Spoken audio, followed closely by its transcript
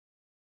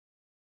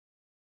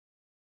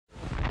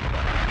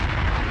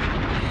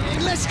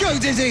Let's go,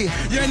 Dizzee.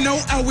 You know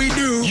how we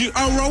do.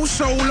 A roll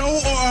solo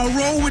or a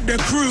roll with the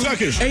crew.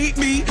 Turkish. A,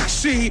 B,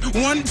 C,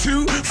 1,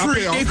 2, 3.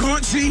 They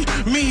can't see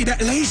me that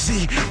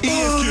lazy.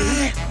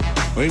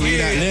 We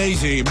that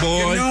lazy,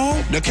 boy. You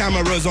know? The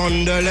camera's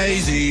on the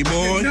lazy,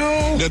 boy. You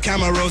know? The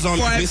camera's on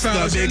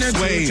Mr. Big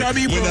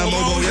Sway. Win a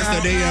mobile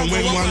yesterday and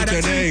win one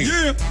today.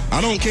 Yeah. I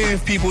don't care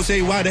if people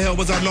say, why the hell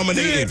was I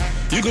nominated?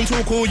 Yeah. You can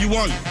talk all you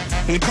want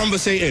and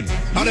conversating.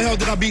 How the hell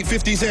did I beat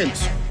 50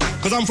 cents?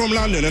 Because I'm from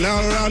London and now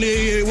around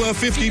here it's worth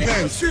 50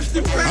 pence.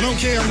 I don't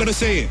care, I'm going to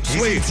say it.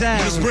 Sway it. I'm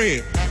going to spray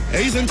it.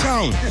 He's in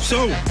town,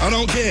 so I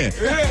don't care.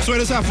 Swear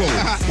this apple,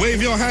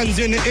 wave your hands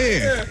in the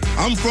air.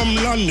 I'm from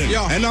London,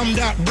 and I'm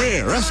that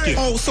rare. Rascal.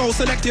 Oh, so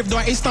selective, though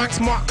I stank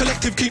smart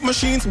collective. Keep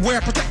machines, we're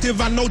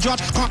protective and no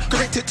judge. Can't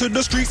correct it to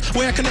the streets.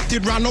 We're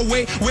connected, run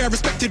away, we're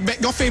respected.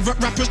 Bet your favorite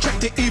rappers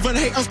checked it, even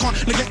haters can't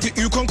neglect it.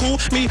 You can call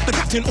me the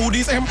captain. All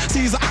these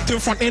MCs are acting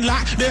front in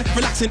like they're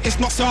relaxing. It's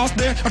not SARS,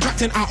 they're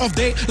attracting out of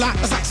date like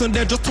a Saxon.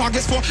 They're just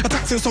targets for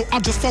attacking, so I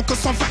just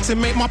focus on facts and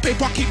make my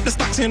paper, keep the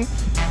stacks in.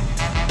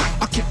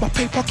 I keep my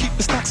paper, keep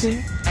the stacks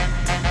in.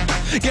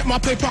 Get my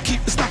paper,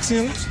 keep the stacks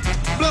in.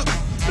 Look,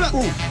 look.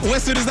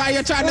 Westwood is out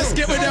here trying to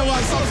skip with that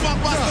one. So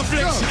fuck Buster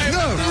Flicks.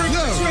 No.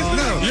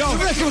 Yo,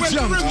 The record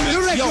jump. The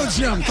record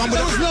jump.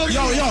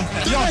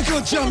 The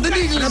record jump. The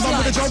needle is I'm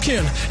with a light.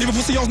 joking. Leave a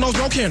pussy, yours nose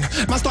broken.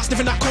 Man start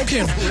sniffing that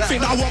cocaine.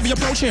 Think that I won't be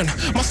approaching.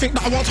 Must think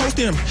that I won't toast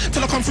him.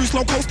 Till I come through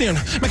slow coasting.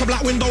 Make a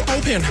black window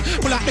open.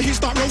 Pull out the heat,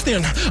 start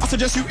roasting. I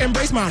suggest you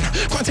embrace, man.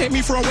 Can't take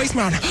me for a waste,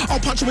 man. I'll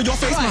punch you in your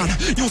face, man.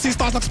 You'll see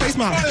stars like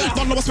spaceman.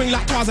 Don't know I swing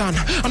like Tarzan.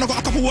 And I got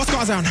a couple worse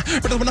scars on.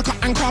 Brothers when I cut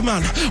and carve,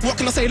 man. What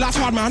can I say? Life's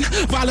hard, man.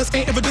 Violence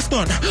ain't ever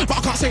distant. But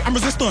I can't say I'm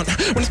resistant.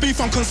 When it's beef,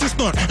 I'm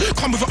consistent.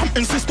 Come with it, I'm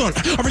insistent.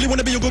 I really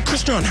wanna be a good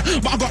Christian.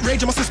 But I got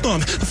rage in my system.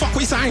 The fuck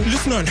we say, I ain't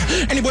listening.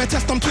 Any boy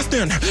test, I'm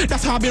twisting.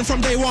 That's how I've been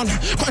from day one.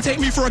 Can't take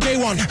me for a gay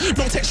one.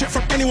 Don't take shit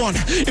from anyone.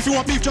 If you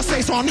want beef, just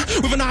say son.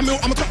 With a 9 mil,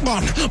 I'm a top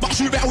gun. But I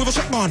shoot better with a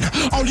shotgun.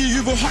 Only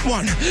you will hot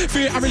one.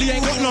 Fear, I really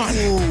ain't got none.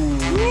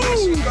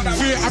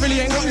 Fear, I really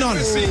ain't got none.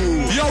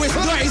 Yo, it's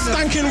dirty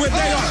stanking with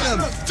they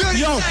are.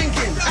 Yo,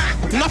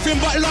 nothing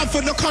but love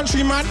for the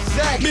country, man.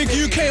 Big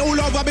UK all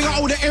over, big up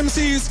all the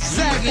MCs,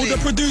 all the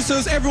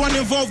producers, everyone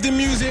involved in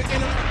music.